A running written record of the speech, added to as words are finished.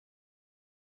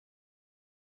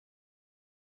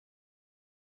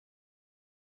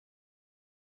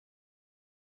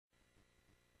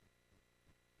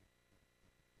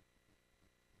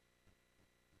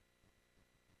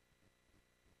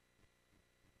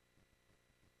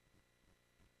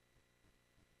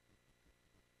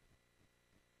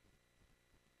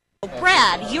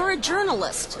Brad, you're a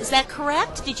journalist. Is that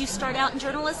correct? Did you start out in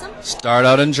journalism? Start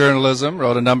out in journalism,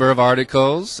 wrote a number of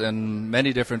articles in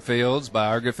many different fields,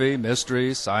 biography,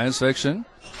 mystery, science fiction.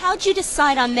 How'd you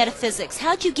decide on metaphysics?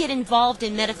 How'd you get involved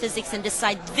in metaphysics and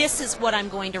decide this is what I'm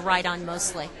going to write on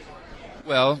mostly?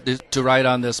 Well, to write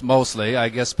on this mostly, I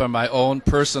guess from my own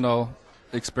personal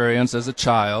experience as a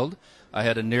child. I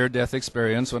had a near-death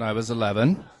experience when I was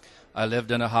 11. I lived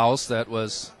in a house that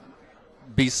was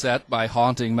beset by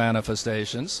haunting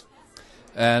manifestations,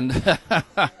 and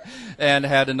and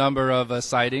had a number of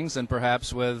sightings, and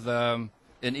perhaps with an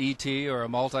ET or a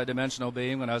multidimensional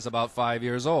being when I was about 5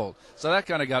 years old. So that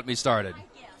kind of got me started.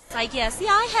 I guess. Yeah,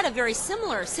 I had a very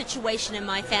similar situation in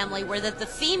my family where the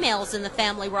females in the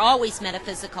family were always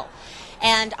metaphysical.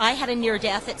 And I had a near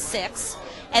death at 6,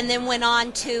 and then went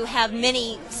on to have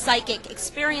many psychic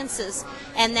experiences,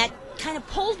 and that kind of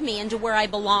pulled me into where I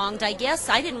belonged. I guess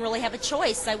I didn't really have a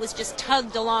choice. I was just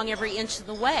tugged along every inch of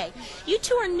the way. You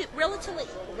two are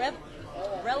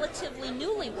relatively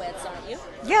newlyweds, aren't you?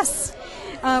 Yes,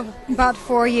 about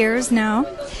 4 years now.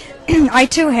 I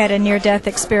too had a near-death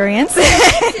experience.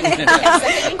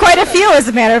 Quite a few, as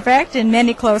a matter of fact, and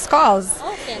many close calls.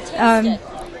 Oh, fantastic.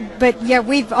 But yeah,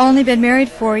 we've only been married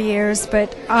 4 years,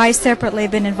 but I separately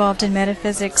have been involved in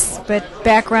metaphysics, but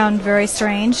background very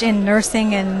strange in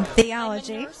nursing and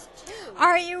theology. I'm a nurse, too.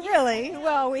 Are you really?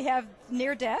 Well, we have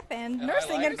near death and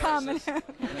nursing in common.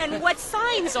 And what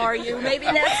signs are you? Maybe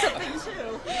that's something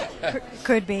too.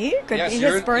 Could be Yes, his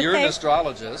birthday. you're an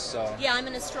astrologist, so. Yeah, I'm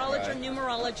an astrologer, Right.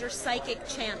 numerologist, psychic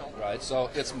channel. Right, so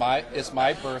it's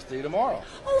my birthday tomorrow.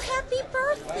 Oh, happy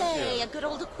birthday! Thank you. A good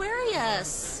old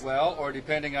Aquarius. Well, or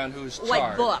depending on who's What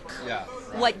charged. book? Yeah,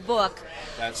 What book?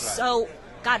 that's right. So,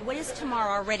 God, what is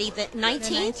tomorrow already? The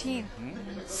 19th? 19.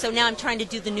 So now I'm trying to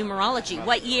do the numerology.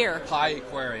 What year? Pi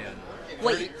Aquarian.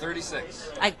 What-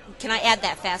 36. Can I add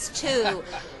that fast? 2,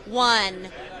 1.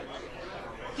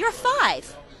 You're a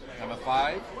 5. I'm a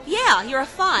 5. Yeah, you're a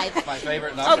 5. My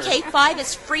favorite number. Okay, 5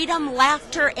 is freedom,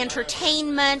 laughter,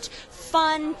 entertainment,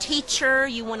 fun, teacher.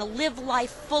 You want to live life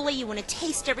fully. You want to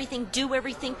taste everything, do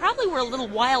everything. Probably were a little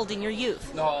wild in your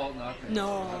youth. No, not me.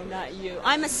 No, not you.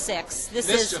 I'm a 6. This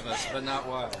is Mischievous, but not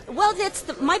wild. well.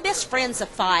 My best friend's a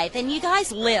 5, and you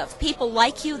guys live. People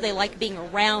like you. They like being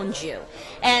around you,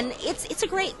 and it's a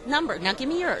great number. Now give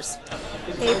me yours.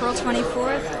 April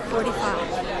 24th,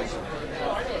 45.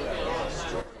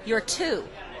 You're a 2.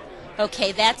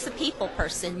 Okay, that's a people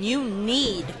person. You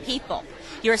need people.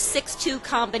 You're a 6-2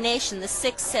 combination. The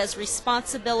 6 says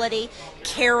responsibility,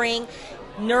 caring,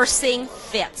 nursing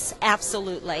fits.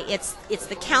 Absolutely. It's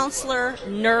the counselor,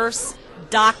 nurse,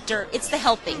 doctor. It's the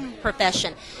helping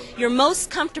profession. You're most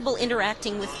comfortable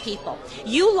interacting with people.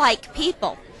 You like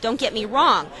people. Don't get me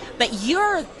wrong, but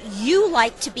you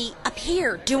like to be up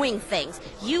here doing things.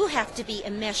 You have to be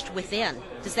enmeshed within.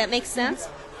 Does that make sense?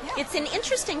 It's an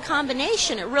interesting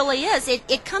combination. It really is.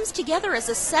 It comes together as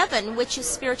a 7, which is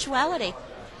spirituality.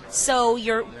 So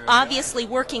you're obviously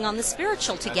working on the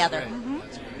spiritual together.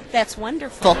 That's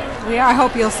wonderful. We are. I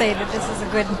hope you'll say that this is a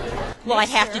good. Well, I'd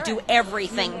have to do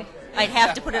everything. I'd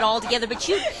have to put it all together. But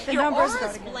your numbers go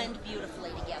auras together. blend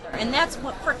beautifully together, and that's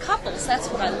what for couples. That's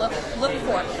what I look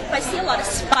for. If I see a lot of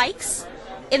spikes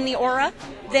in the aura,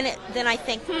 then I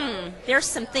think, there's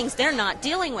some things they're not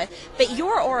dealing with. But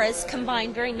your auras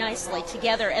combine very nicely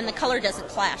together, and the color doesn't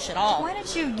clash at all. Why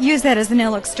don't you use that as an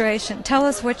illustration? Tell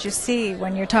us what you see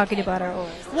when you're talking about our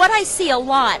auras. What I see a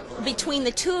lot between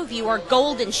the two of you are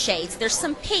golden shades. There's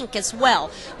some pink as well,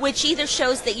 which either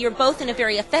shows that you're both in a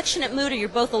very affectionate mood or you're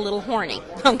both a little horny,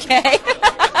 okay?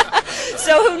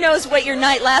 So who knows what your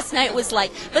night last night was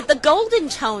like. But the golden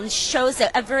tones shows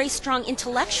a very strong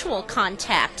intellectual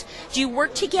contact. Do you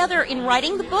work together in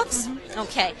writing the books?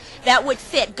 Okay, that would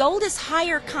fit. Gold is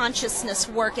higher consciousness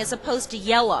work as opposed to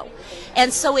yellow.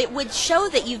 And so it would show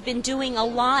that you've been doing a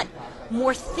lot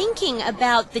more thinking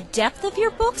about the depth of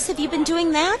your books. Have you been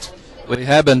doing that? We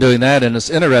have been doing that, and it's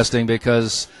interesting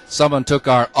because someone took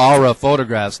our aura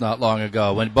photographs not long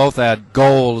ago when both had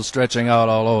gold stretching out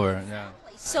all over. Yeah.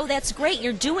 So that's great.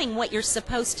 You're doing what you're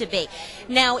supposed to be.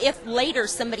 Now, if later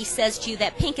somebody says to you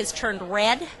that pink has turned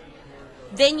red,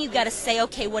 then you've got to say,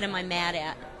 okay, what am I mad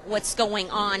at? What's going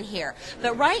on here?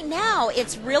 But right now,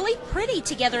 it's really pretty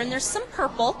together, and there's some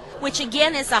purple, which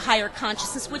again is a higher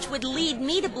consciousness, which would lead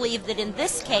me to believe that in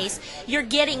this case, you're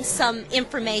getting some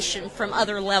information from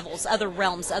other levels, other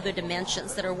realms, other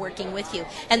dimensions that are working with you,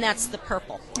 and that's the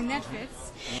purple. And that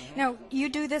fits. Now, you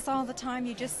do this all the time.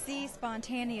 You just see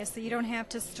spontaneous, so you don't have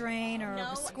to strain or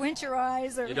No. squint your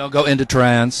eyes. Or You don't go into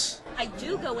trance. I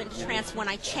do go go into trance when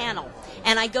I channel,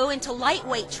 and I go into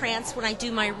lightweight trance when I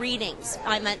do my readings.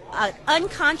 I'm an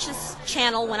unconscious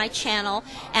channel when I channel,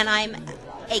 and I'm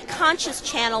a conscious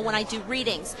channel when I do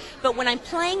readings. But when I'm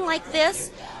playing like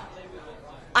this,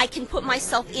 I can put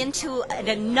myself into it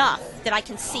enough that I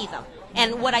can see them.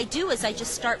 And what I do is I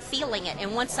just start feeling it,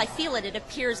 and once I feel it, it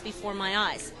appears before my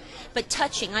eyes. But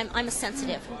touching, I'm a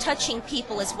sensitive. Touching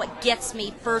people is what gets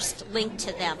me first linked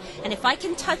to them. And if I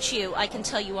can touch you, I can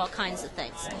tell you all kinds of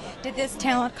things. Did this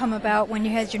talent come about when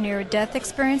you had your near-death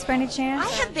experience by any chance? I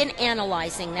have been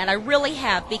analyzing that. I really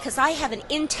have, because I have an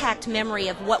intact memory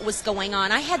of what was going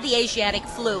on. I had the Asiatic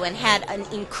flu and had an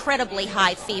incredibly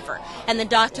high fever. And the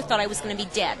doctor thought I was going to be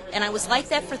dead. And I was like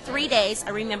that for 3 days.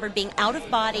 I remember being out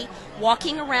of body,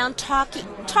 walking around,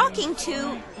 talking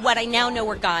to what I now know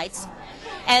were guides.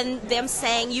 And them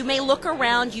saying, you may look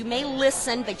around, you may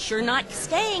listen, but you're not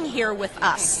staying here with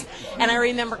us. And I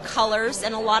remember colors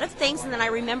and a lot of things, and then I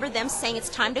remember them saying it's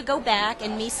time to go back,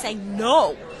 and me saying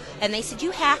no. And they said,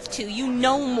 you have to, you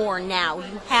know more now,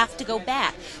 you have to go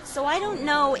back. So I don't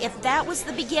know if that was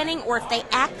the beginning, or if they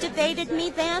activated me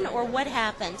then, or what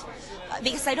happened.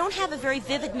 Because I don't have a very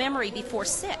vivid memory before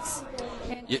 6.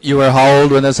 You were how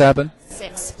old when this happened?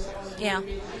 6, yeah.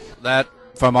 That,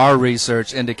 from our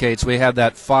research, indicates we have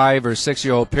that 5 or 6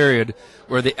 year old period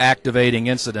where the activating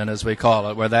incident, as we call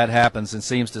it, where that happens and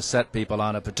seems to set people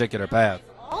on a particular path.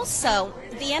 Also,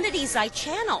 the entities I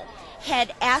channel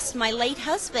had asked my late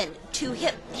husband to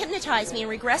hypnotize me and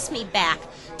regress me back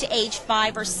to age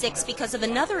 5 or 6 because of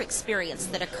another experience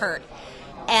that occurred.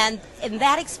 And in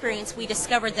that experience, we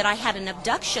discovered that I had an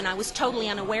abduction I was totally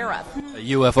unaware of. A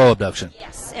UFO abduction.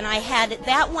 Yes, and I had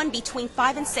that one between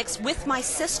 5 and 6 with my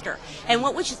sister. And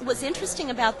what was interesting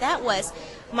about that was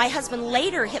my husband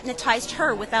later hypnotized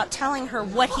her without telling her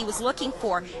what he was looking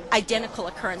for. Identical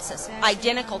occurrences.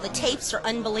 Identical. The tapes are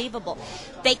unbelievable.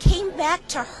 They came back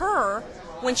to her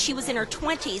when she was in her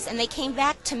 20s, and they came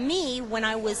back to me when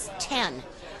I was 10.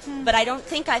 But I don't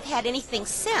think I've had anything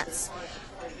since.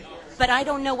 But I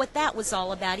don't know what that was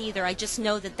all about either. I just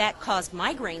know that that caused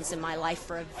migraines in my life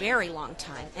for a very long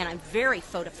time. And I'm very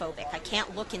photophobic. I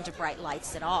can't look into bright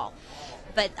lights at all.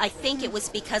 But I think it was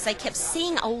because I kept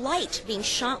seeing a light being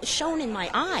shown in my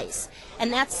eyes.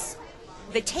 And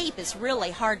the tape is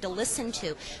really hard to listen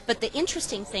to. But the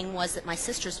interesting thing was that my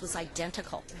sister's was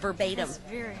identical, verbatim.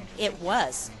 It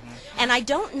was. And I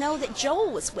don't know that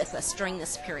Joel was with us during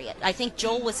this period. I think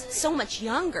Joel was so much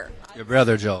younger. Your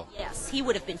brother Joel. Yes, he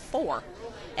would have been 4,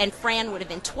 and Fran would have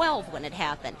been 12 when it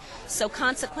happened. So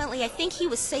consequently, I think he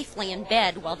was safely in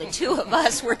bed while the two of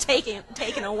us were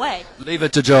taken away. Leave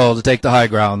it to Joel to take the high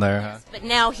ground there. Huh? But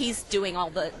now he's doing all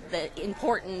the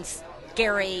important,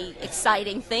 scary,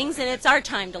 exciting things, and it's our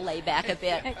time to lay back a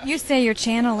bit. You say you're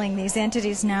channeling these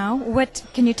entities now. What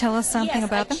can you tell us something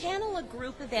about them? Yes, I channel a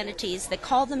group of entities that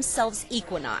call themselves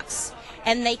Equinox,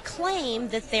 and they claim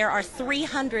that there are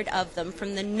 300 of them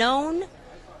from the known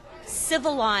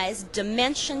civilized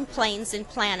dimension, planes, and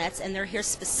planets, and they're here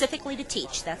specifically to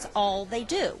teach. That's all they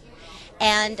do.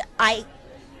 And I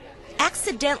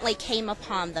accidentally came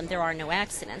upon them. There are no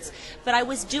accidents. But I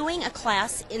was doing a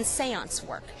class in seance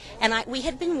work, and we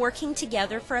had been working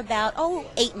together for about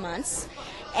 8 months,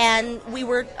 and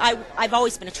I've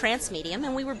always been a trance medium,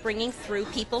 and we were bringing through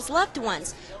people's loved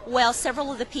ones. Well,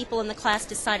 several of the people in the class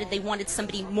decided they wanted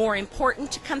somebody more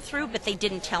important to come through, but they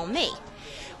didn't tell me.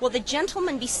 Well, the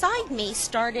gentleman beside me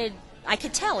I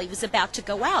could tell he was about to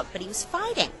go out, but he was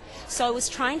fighting. So I was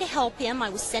trying to help him. I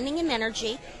was sending him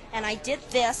energy, and I did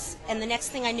this, and the next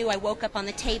thing I knew, I woke up on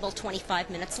the table 25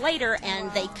 minutes later,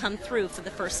 and they come through for the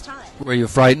first time. Were you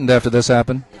frightened after this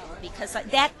happened? No, because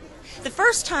the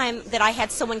first time that I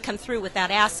had someone come through without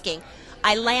asking,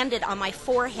 I landed on my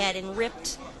forehead and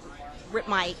ripped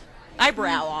my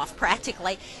eyebrow off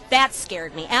practically. That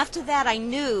scared me. After that, I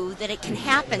knew that it can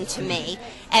happen to me,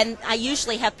 and I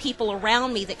usually have people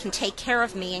around me that can take care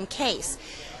of me in case.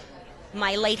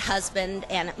 My late husband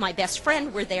and my best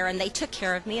friend were there, and they took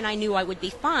care of me, and I knew I would be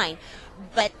fine.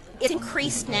 But it's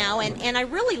increased now, and I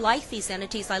really like these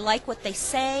entities. I like what they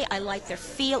say. I like their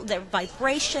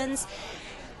vibrations.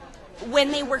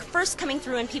 When they were first coming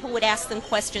through and people would ask them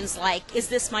questions like, is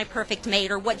this my perfect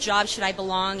mate, or what job should I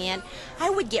belong in,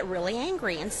 I would get really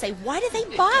angry and say, why do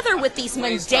they bother with these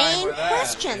mundane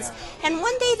questions? And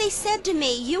one day they said to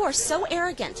me, you are so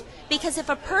arrogant, because if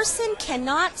a person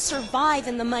cannot survive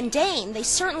in the mundane, they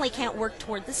certainly can't work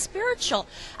toward the spiritual.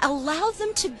 Allow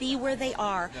them to be where they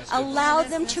are. Allow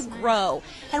them to grow.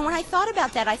 And when I thought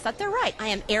about that, I thought, they're right. I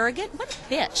am arrogant. What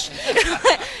a bitch.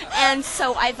 And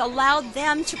so I've allowed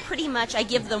them to pretty much, I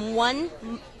give them one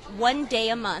one day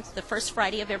a month, the first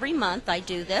Friday of every month I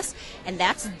do this, and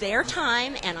that's their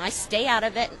time, and I stay out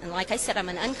of it. And like I said, I'm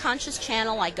an unconscious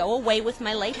channel. I go away with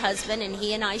my late husband, and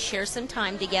he and I share some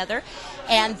time together,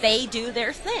 and they do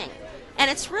their thing. And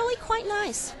it's really quite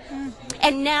nice.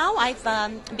 And now I've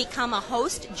become a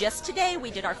host. Just today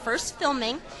we did our first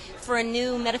filming for a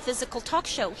new metaphysical talk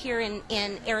show here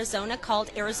in Arizona called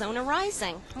Arizona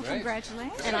Rising. Well,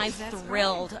 congratulations. And I'm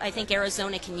thrilled. I think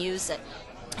Arizona can use it.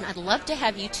 And I'd love to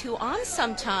have you two on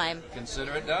sometime.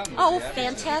 Consider it done. Oh,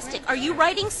 fantastic. Are you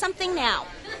writing something now?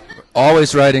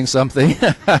 Always writing something.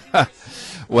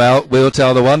 Well, we'll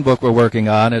tell the one book we're working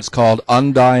on. It's called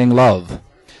Undying Love.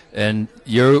 And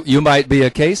you might be a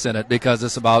case in it because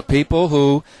it's about people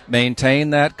who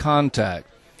maintain that contact.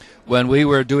 When we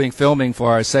were doing filming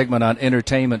for our segment on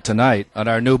entertainment tonight, on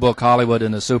our new book, Hollywood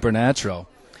and the Supernatural,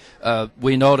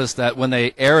 we noticed that when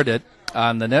they aired it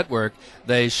on the network,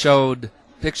 they showed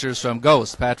pictures from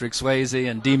Ghost, Patrick Swayze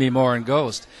and Demi Moore in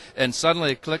Ghost. And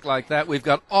suddenly, a click like that, we've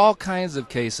got all kinds of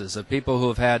cases of people who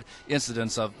have had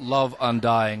incidents of love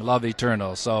undying, love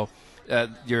eternal. So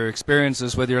your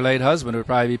experiences with your late husband would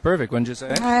probably be perfect, wouldn't you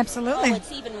say? Absolutely. Oh,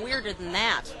 it's even weirder than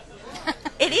that.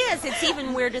 It is. It's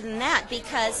even weirder than that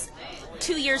because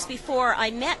 2 years before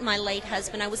I met my late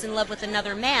husband, I was in love with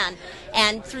another man,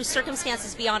 and through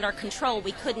circumstances beyond our control,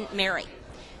 we couldn't marry.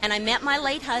 And I met my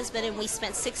late husband, and we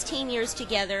spent 16 years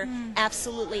together,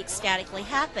 absolutely ecstatically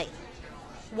happy.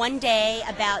 One day,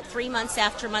 about 3 months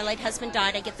after my late husband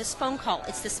died, I get this phone call.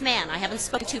 It's this man I haven't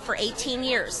spoken to for 18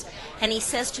 years. And he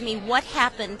says to me, "What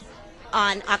happened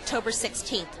on October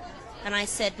 16th?" And I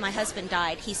said, "My husband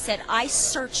died." He said, "I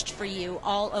searched for you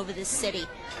all over this city.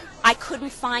 I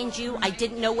couldn't find you. I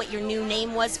didn't know what your new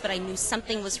name was, but I knew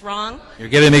something was wrong. You're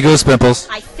giving me goose pimples.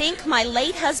 I think my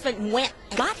late husband went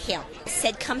and got him,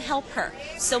 said, 'Come help her.'"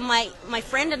 So my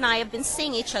friend and I have been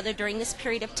seeing each other during this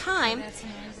period of time,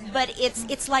 but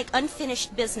it's like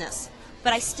unfinished business.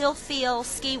 But I still feel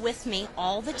Ski with me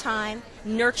all the time,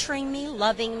 nurturing me,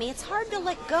 loving me. It's hard to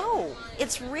let go.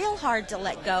 It's real hard to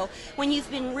let go when you've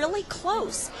been really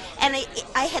close. And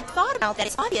I had thought about that.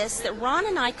 It's obvious that Ron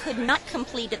and I could not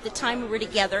complete at the time we were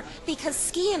together because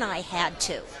Ski and I had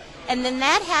to. And then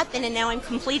that happened, and now I'm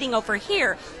completing over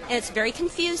here, and it's very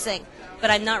confusing.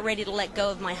 But I'm not ready to let go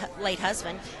of my late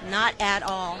husband. Not at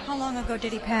all. How long ago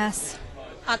did he pass?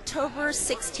 October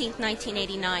 16th,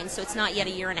 1989, so it's not yet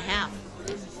a year and a half.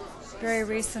 Very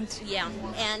recent. Yeah,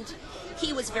 and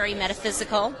he was very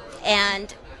metaphysical,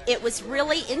 and it was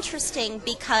really interesting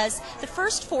because the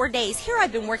first 4 days, here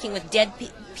I've been working with dead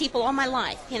people all my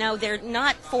life. You know, they're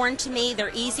not foreign to me,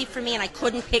 they're easy for me, and I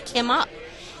couldn't pick him up.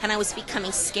 And I was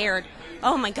becoming scared.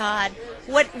 Oh my God,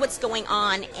 what's going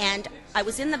on? And I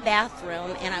was in the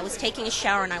bathroom, and I was taking a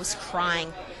shower, and I was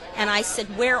crying. And I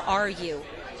said, "Where are you?"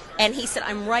 And he said,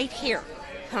 "I'm right here."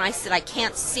 And I said, "I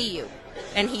can't see you."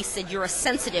 And he said, "You're a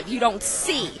sensitive. You don't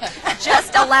see.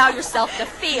 Just allow yourself to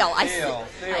feel." I Feel,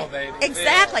 baby.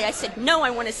 Exactly. I said, "No,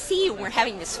 I want to see you." We're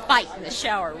having this fight in the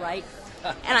shower, right?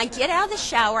 And I get out of the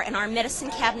shower, and our medicine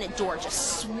cabinet door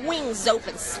just swings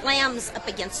open, slams up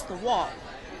against the wall.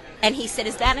 And he said,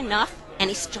 "Is that enough?" And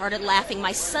he started laughing.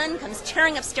 My son comes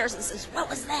tearing upstairs and says, "What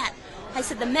was that?" I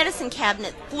said, "The medicine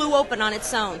cabinet flew open on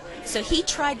its own." So he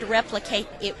tried to replicate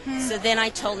it. So then I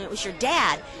told him it was your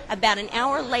dad. About an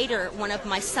hour later, one of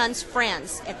my son's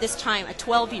friends, at this time a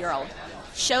 12-year-old,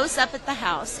 shows up at the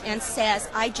house and says,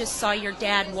 "I just saw your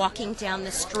dad walking down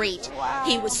the street." Wow.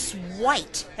 He was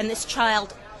white. And this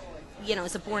child, you know,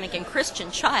 is a born-again Christian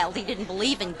child. He didn't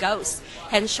believe in ghosts.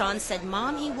 And Sean said,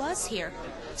 "Mom, he was here."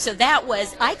 So that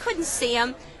was, I couldn't see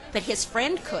him, but his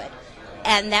friend could.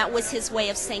 And that was his way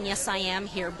of saying, "Yes, I am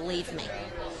here, believe me."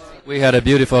 We had a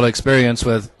beautiful experience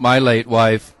with my late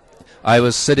wife. I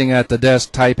was sitting at the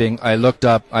desk typing. I looked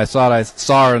up. I thought I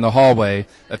saw her in the hallway.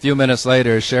 A few minutes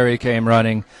later, Sherry came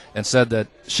running and said that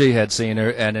she had seen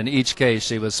her, and in each case,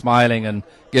 she was smiling and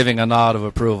giving a nod of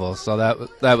approval. So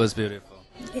that was beautiful.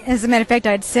 As a matter of fact,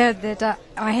 I'd said that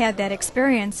I had that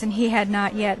experience, and he had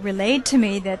not yet relayed to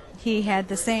me that he had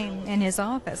the same in his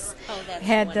office. Oh, that's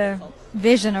had wonderful. The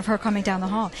vision of her coming down the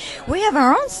hall. We have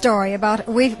our own story about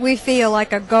we feel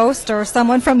like a ghost or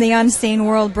someone from the unseen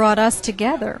world brought us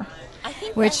together. I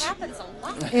think Which- that happens a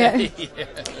lot.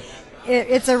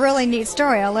 It's a really neat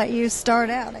story. I'll let you start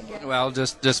out, I guess. Well,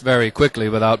 just very quickly,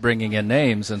 without bringing in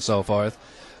names and so forth,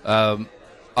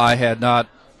 we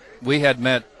had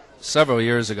met several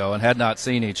years ago and had not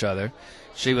seen each other.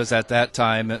 She was at that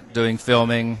time doing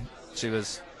filming. She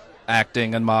was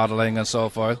acting and modeling and so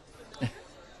forth.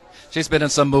 She's been in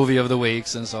some movie of the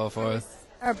weeks and so forth.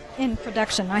 in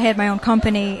production. I had my own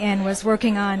company and was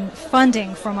working on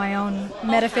funding for my own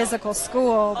metaphysical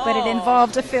school, but it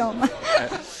involved a film.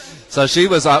 So she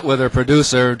was out with her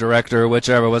producer, director,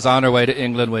 whichever, was on her way to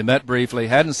England. We met briefly,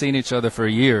 hadn't seen each other for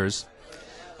years.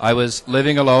 I was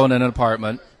living alone in an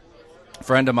apartment. A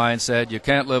friend of mine said, you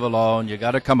can't live alone, you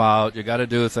got to come out, you got to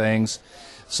do things.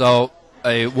 So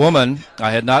a woman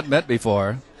I had not met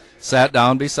before sat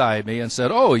down beside me and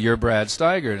said, oh, you're Brad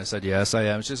Steiger. And I said, yes, I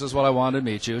am. She says, well, I want to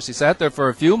meet you. She sat there for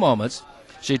a few moments.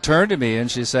 She turned to me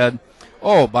and she said,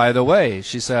 oh, by the way,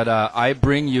 she said, I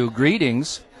bring you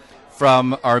greetings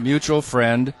from our mutual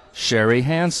friend, Sherry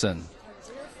Hansen.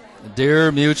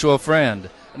 Dear mutual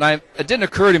friend. And it didn't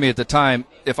occur to me at the time,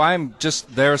 if I'm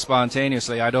just there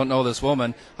spontaneously, I don't know this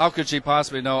woman, how could she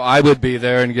possibly know I would be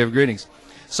there and give greetings?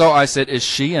 So I said, is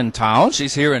she in town?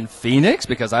 She's here in Phoenix?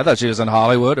 Because I thought she was in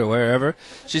Hollywood or wherever.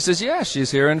 She says, yeah,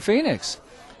 she's here in Phoenix.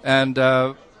 And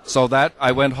so that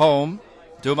I went home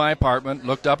to my apartment,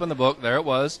 looked up in the book, there it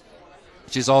was.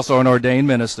 She's also an ordained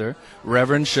minister,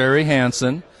 Reverend Sherry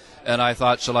Hansen. And I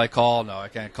thought, shall I call? No, I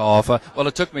can't call. Well,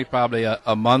 it took me probably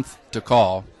a month to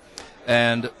call.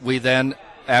 And we then,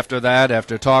 after that,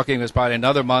 after talking, it was probably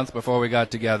another month before we got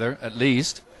together, at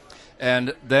least.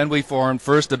 And then we formed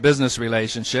first a business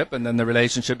relationship, and then the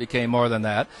relationship became more than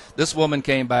that. This woman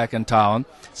came back in town,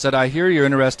 said, I hear you're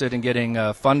interested in getting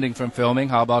funding from filming.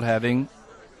 How about having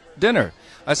dinner?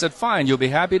 I said, fine, you'll be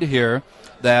happy to hear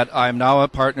that I'm now in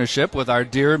partnership with our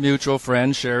dear mutual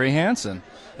friend, Sherry Hansen.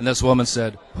 And this woman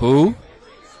said, who?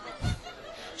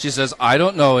 She says, I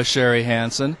don't know a Sherry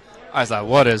Hansen. I thought,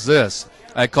 what is this?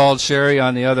 I called Sherry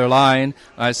on the other line.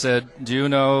 I said, do you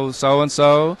know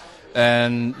so-and-so?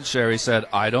 And Sherry said,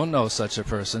 I don't know such a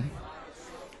person.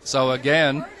 So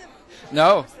again,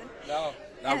 no.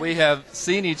 Now, we have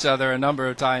seen each other a number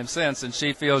of times since, and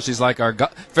she feels she's like our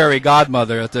fairy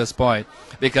godmother at this point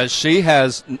because she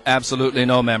has absolutely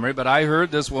no memory. But I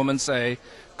heard this woman say,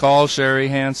 call Sherry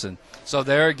Hansen. So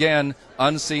there again,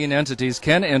 unseen entities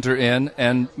can enter in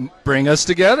and bring us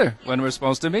together when we're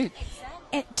supposed to meet.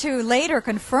 And to later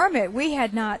confirm it, we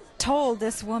had not told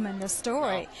this woman the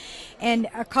story. And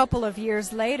a couple of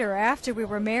years later, after we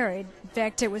were married, in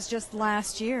fact, it was just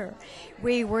last year,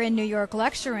 we were in New York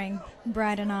lecturing,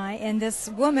 Brad and I, and this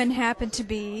woman happened to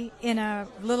be in a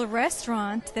little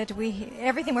restaurant that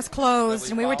everything was closed,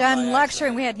 and we were done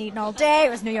lecturing. We hadn't eaten all day. It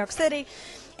was New York City.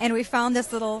 And we found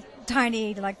this little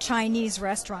tiny, like, Chinese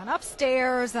restaurant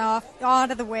upstairs, out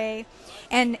of the way.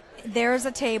 And there's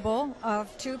a table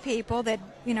of two people that,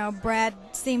 Brad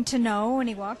seemed to know, and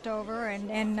he walked over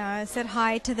and said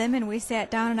hi to them, and we sat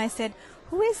down, and I said,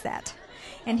 who is that?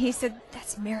 And he said,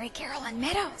 that's Mary Carolyn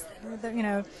Meadows.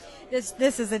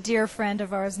 This is a dear friend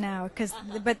of ours now,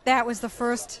 but that was the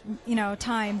first,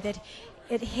 time that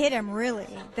it hit him really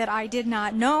that I did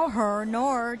not know her,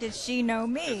 nor did she know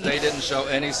me. They didn't show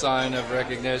any sign of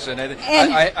recognition.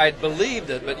 I believed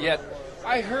it, but yet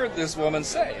I heard this woman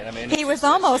say it. I mean, he was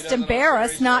almost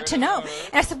embarrassed not to know.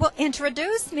 And I said, well,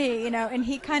 introduce me, and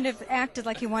he kind of acted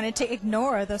like he wanted to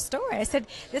ignore the story. I said,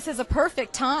 this is a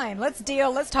perfect time. Let's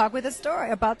talk with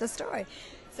about the story.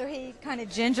 So he kind of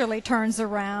gingerly turns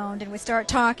around, and we start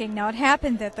talking. Now, it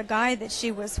happened that the guy that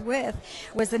she was with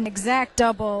was an exact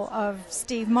double of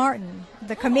Steve Martin,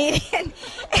 the comedian.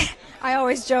 I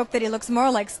always joke that he looks more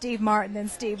like Steve Martin than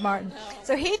Steve Martin.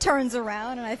 So he turns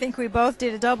around, and I think we both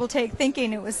did a double take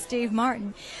thinking it was Steve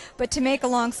Martin. But to make a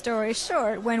long story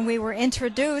short, when we were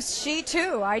introduced, she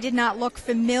too, I did not look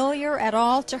familiar at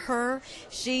all to her.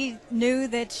 She knew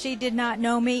that she did not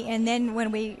know me, and then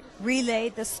when we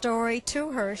relayed the story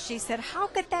to her, she said, how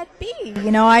could that be?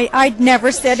 I'd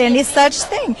never said any such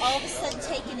thing. All of a sudden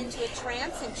taken into a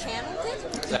trance and channeled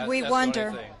it? We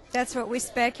wonder. That's what we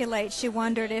speculate. She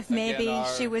wondered if maybe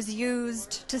she was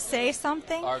used to say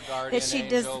something that she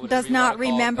does not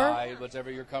remember. Guide,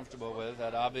 whatever you're comfortable with,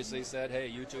 had obviously said, hey,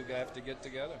 you two have to get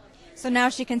together. So now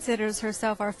she considers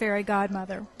herself our fairy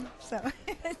godmother. So,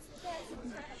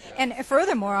 and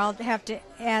furthermore, I'll have to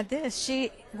add this.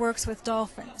 She works with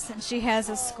dolphins, and she has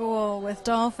a school with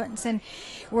dolphins, and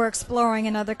we're exploring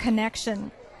another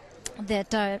connection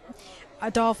that a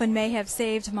dolphin may have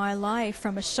saved my life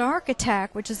from a shark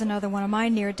attack, which is another one of my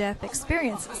near-death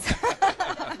experiences.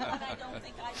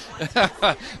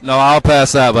 No, I'll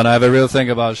pass that one. I have a real thing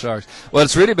about sharks. Well,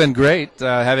 it's really been great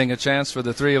having a chance for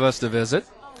the three of us to visit,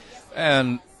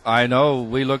 and I know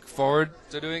we look forward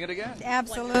to doing it again.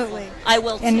 Absolutely. I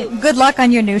will, too. And good luck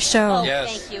on your new show. Oh,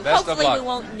 yes, thank you. best Hopefully of luck. we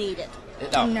won't need it.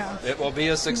 No, it will be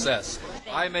a success.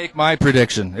 I make my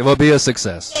prediction. It will be a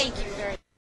success. Thank you.